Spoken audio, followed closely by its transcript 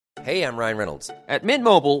Hey, I'm Ryan Reynolds. At Mint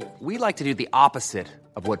Mobile, we like to do the opposite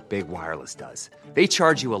of what Big Wireless does. They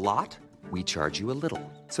charge you a lot, we charge you a little.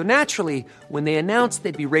 So naturally, when they announced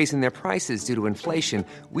they'd be raising their prices due to inflation,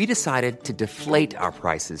 we decided to deflate our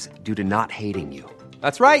prices due to not hating you.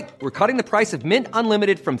 That's right. We're cutting the price of Mint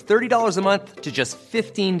Unlimited from $30 a month to just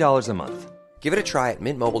 $15 a month. Give it a try at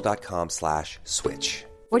mintmobile.com/switch.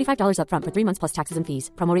 $45 up front for 3 months plus taxes and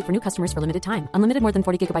fees. Promo rate for new customers for limited time. Unlimited more than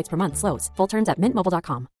 40 gigabytes per month. Slows full terms at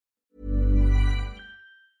mintmobile.com.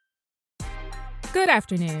 Good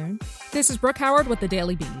afternoon. This is Brooke Howard with The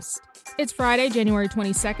Daily Beast. It's Friday, January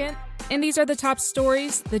 22nd, and these are the top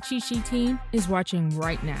stories the Cheat Sheet team is watching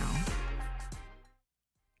right now.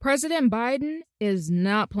 President Biden is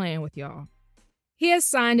not playing with y'all. He has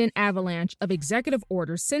signed an avalanche of executive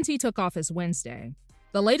orders since he took office Wednesday,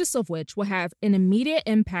 the latest of which will have an immediate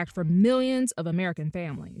impact for millions of American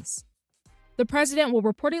families. The president will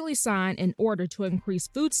reportedly sign an order to increase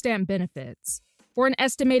food stamp benefits for an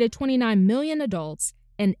estimated 29 million adults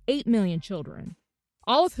and 8 million children,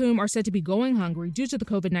 all of whom are said to be going hungry due to the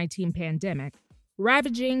COVID-19 pandemic,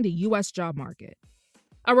 ravaging the U.S. job market.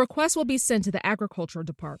 A request will be sent to the Agriculture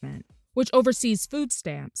Department, which oversees food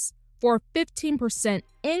stamps, for a 15%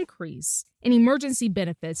 increase in emergency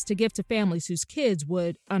benefits to give to families whose kids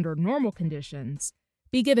would, under normal conditions,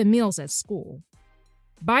 be given meals at school.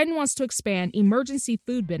 Biden wants to expand emergency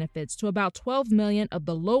food benefits to about 12 million of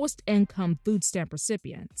the lowest income food stamp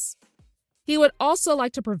recipients. He would also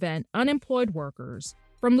like to prevent unemployed workers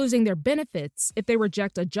from losing their benefits if they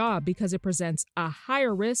reject a job because it presents a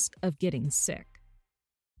higher risk of getting sick.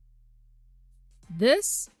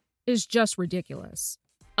 This is just ridiculous,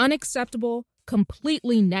 unacceptable,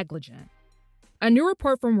 completely negligent. A new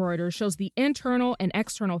report from Reuters shows the internal and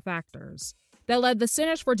external factors that led the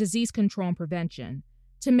Centers for Disease Control and Prevention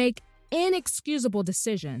to make inexcusable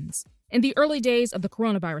decisions in the early days of the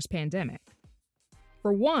coronavirus pandemic.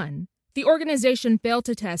 For one, the organization failed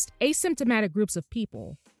to test asymptomatic groups of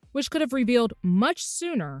people, which could have revealed much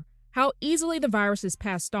sooner how easily the virus is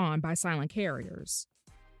passed on by silent carriers.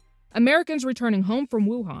 Americans returning home from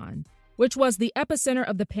Wuhan, which was the epicenter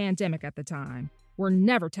of the pandemic at the time, were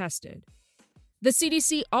never tested. The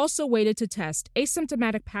CDC also waited to test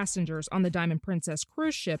asymptomatic passengers on the Diamond Princess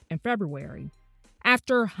cruise ship in February,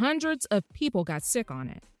 after hundreds of people got sick on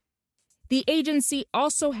it. The agency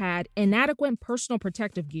also had inadequate personal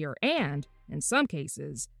protective gear and, in some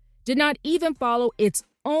cases, did not even follow its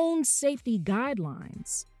own safety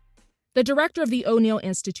guidelines. The director of the O'Neill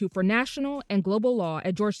Institute for National and Global Law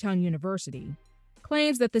at Georgetown University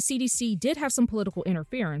claims that the CDC did have some political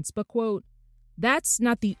interference, but, quote, "That's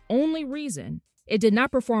not the only reason it did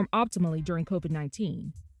not perform optimally during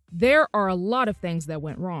COVID-19. There are a lot of things that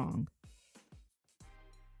went wrong."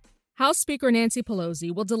 House Speaker Nancy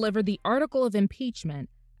Pelosi will deliver the article of impeachment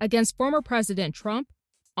against former President Trump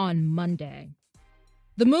on Monday.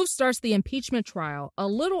 The move starts the impeachment trial a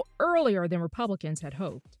little earlier than Republicans had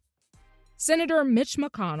hoped. Senator Mitch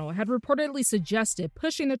McConnell had reportedly suggested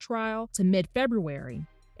pushing the trial to mid-February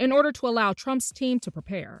in order to allow Trump's team to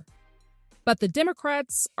prepare. But the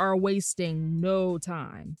Democrats are wasting no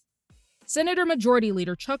time. Senator Majority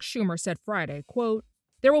Leader Chuck Schumer said Friday, quote,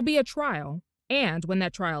 "There will be a trial, and when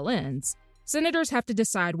that trial ends, senators have to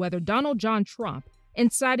decide whether Donald John Trump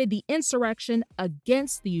incited the insurrection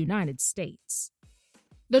against the United States."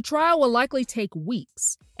 The trial will likely take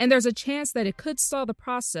weeks, and there's a chance that it could stall the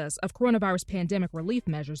process of coronavirus pandemic relief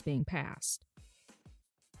measures being passed.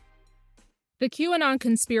 The QAnon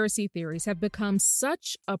conspiracy theories have become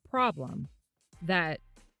such a problem that,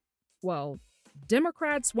 well,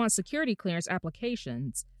 Democrats want security clearance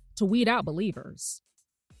applications to weed out believers,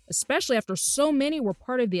 especially after so many were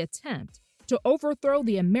part of the attempt to overthrow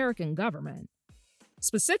the American government.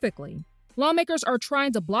 Specifically, lawmakers are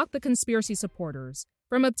trying to block the conspiracy supporters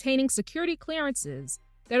from obtaining security clearances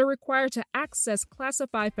that are required to access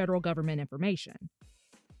classified federal government information.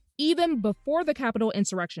 Even before the Capitol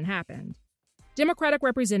insurrection happened, Democratic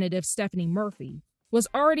Representative Stephanie Murphy was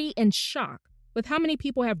already in shock with how many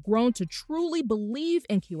people have grown to truly believe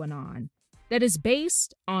in QAnon that is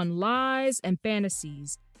based on lies and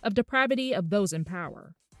fantasies of depravity of those in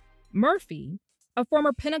power. Murphy, a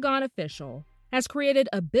former Pentagon official, has created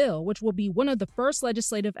a bill which will be one of the first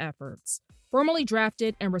legislative efforts formally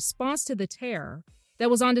drafted in response to the terror that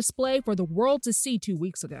was on display for the world to see 2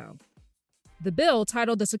 weeks ago. The bill,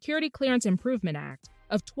 titled the Security Clearance Improvement Act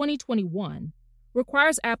of 2021,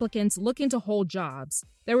 requires applicants looking to hold jobs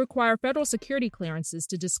that require federal security clearances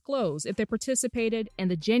to disclose if they participated in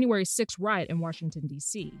the January 6th riot in Washington,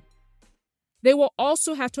 D.C. They will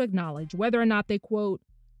also have to acknowledge whether or not they, quote,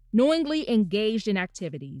 knowingly engaged in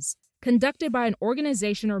activities conducted by an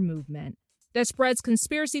organization or movement that spreads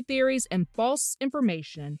conspiracy theories and false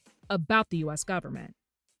information about the U.S. government.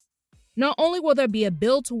 Not only will there be a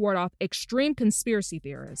bill to ward off extreme conspiracy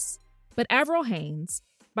theorists, but Avril Haines,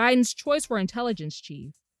 Biden's choice for intelligence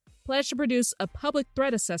chief, pledged to produce a public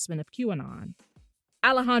threat assessment of QAnon.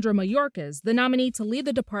 Alejandro Mayorkas, the nominee to lead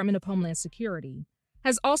the Department of Homeland Security,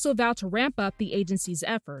 has also vowed to ramp up the agency's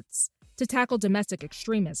efforts to tackle domestic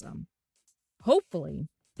extremism. Hopefully,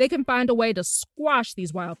 they can find a way to squash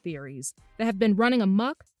these wild theories that have been running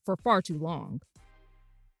amok for far too long.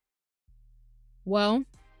 Well,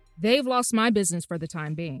 they've lost my business for the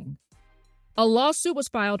time being. A lawsuit was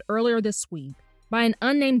filed earlier this week by an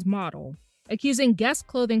unnamed model accusing Guess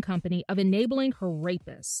clothing company of enabling her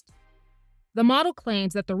rapist. The model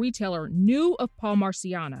claims that the retailer knew of Paul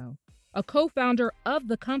Marciano, a co-founder of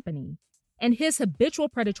the company, and his habitual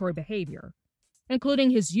predatory behavior, including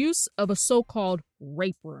his use of a so-called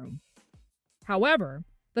rape room. However,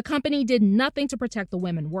 the company did nothing to protect the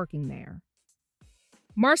women working there.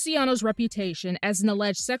 Marciano's reputation as an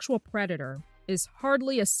alleged sexual predator is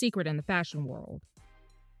hardly a secret in the fashion world.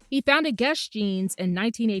 He founded Guess Jeans in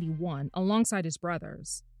 1981 alongside his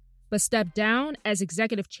brothers, but stepped down as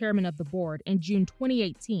executive chairman of the board in June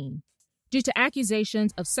 2018 due to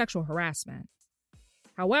accusations of sexual harassment.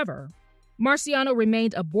 However, Marciano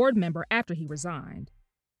remained a board member after he resigned.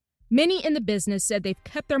 Many in the business said they've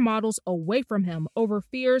kept their models away from him over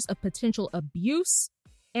fears of potential abuse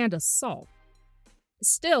and assault.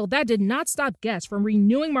 Still, that did not stop Guess from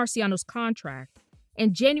renewing Marciano's contract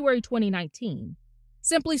in January 2019,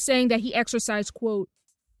 simply saying that he exercised, quote,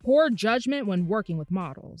 poor judgment when working with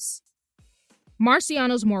models.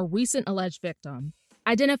 Marciano's more recent alleged victim,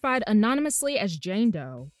 identified anonymously as Jane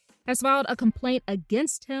Doe, has filed a complaint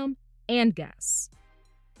against him and Guess.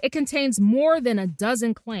 It contains more than a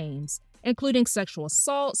dozen claims, including sexual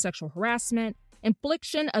assault, sexual harassment,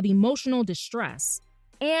 infliction of emotional distress,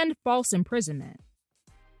 and false imprisonment.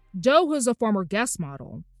 Doe, who is a former Guess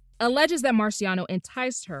model, alleges that Marciano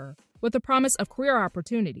enticed her with the promise of career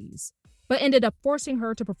opportunities, but ended up forcing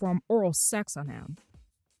her to perform oral sex on him.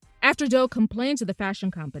 After Doe complained to the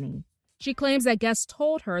fashion company, she claims that Guess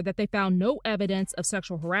told her that they found no evidence of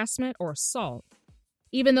sexual harassment or assault,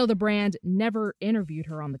 even though the brand never interviewed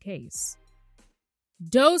her on the case.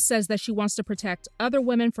 Doe says that she wants to protect other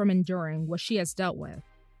women from enduring what she has dealt with.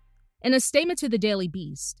 In a statement to the Daily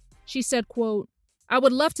Beast, she said, quote, I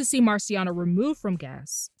would love to see Marciano removed from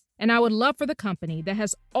Guess, and I would love for the company that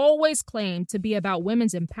has always claimed to be about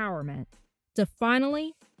women's empowerment to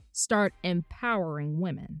finally start empowering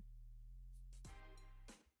women.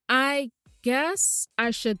 I guess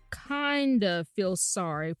I should kind of feel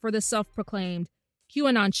sorry for the self-proclaimed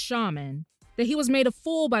QAnon shaman that he was made a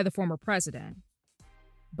fool by the former president.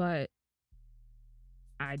 But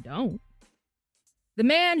I don't. The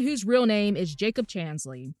man, whose real name is Jacob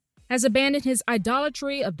Chansley, has abandoned his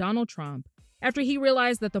idolatry of Donald Trump after he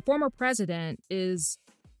realized that the former president is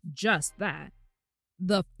just that,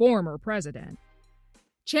 the former president.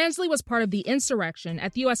 Chansley was part of the insurrection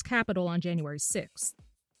at the U.S. Capitol on January 6th.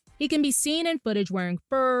 He can be seen in footage wearing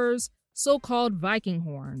furs, so-called Viking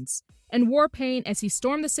horns, and war paint as he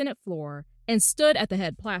stormed the Senate floor and stood at the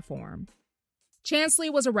head platform.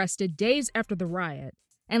 Chansley was arrested days after the riot,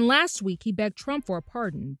 and last week he begged Trump for a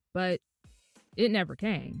pardon, but it never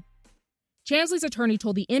came. Chansley's attorney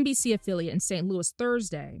told the NBC affiliate in St. Louis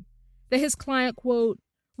Thursday that his client, quote,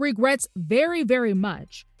 regrets very, very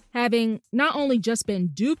much having not only just been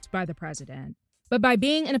duped by the president, but by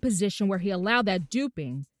being in a position where he allowed that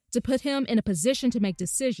duping to put him in a position to make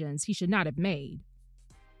decisions he should not have made.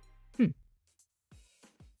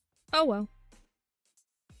 Oh well.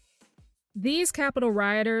 These Capitol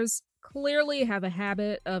rioters clearly have a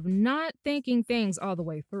habit of not thinking things all the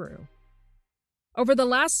way through. Over the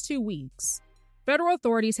last 2 weeks, federal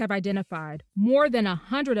authorities have identified more than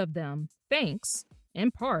 100 of them, thanks,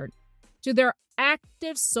 in part, to their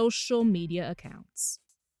active social media accounts.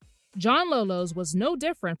 John Lolos was no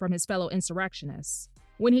different from his fellow insurrectionists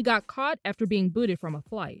when he got caught after being booted from a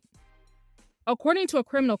flight. According to a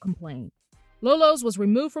criminal complaint, Lolos was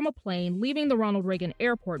removed from a plane leaving the Ronald Reagan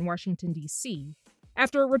Airport in Washington, D.C.,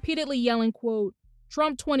 after repeatedly yelling, quote,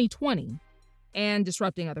 Trump 2020, and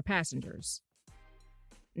disrupting other passengers.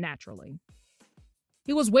 Naturally.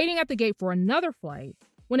 He was waiting at the gate for another flight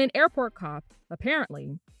when an airport cop,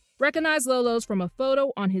 apparently, recognized Lolos from a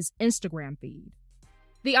photo on his Instagram feed.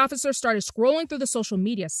 The officer started scrolling through the social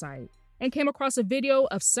media site and came across a video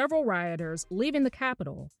of several rioters leaving the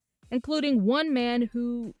Capitol, including one man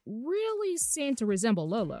who really seemed to resemble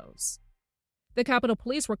Lolos. The Capitol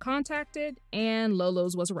Police were contacted and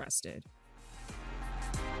Lolos was arrested.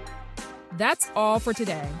 That's all for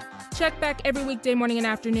today. Check back every weekday morning and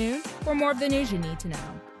afternoon for more of the news you need to know.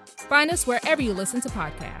 Find us wherever you listen to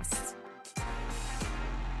podcasts.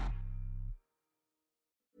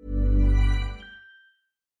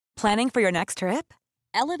 Planning for your next trip?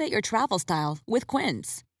 Elevate your travel style with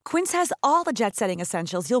Quince. Quince has all the jet-setting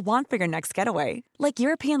essentials you'll want for your next getaway, like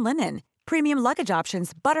European linen, premium luggage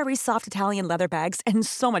options, buttery soft Italian leather bags, and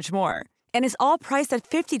so much more. And is all priced at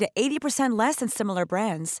 50 to 80% less than similar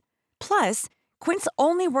brands. Plus, Quince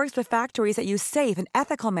only works with factories that use safe and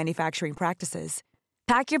ethical manufacturing practices.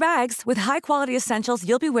 Pack your bags with high-quality essentials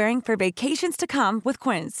you'll be wearing for vacations to come with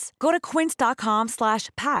Quince. Go to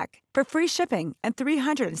quince.com/pack for free shipping and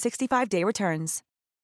 365-day returns.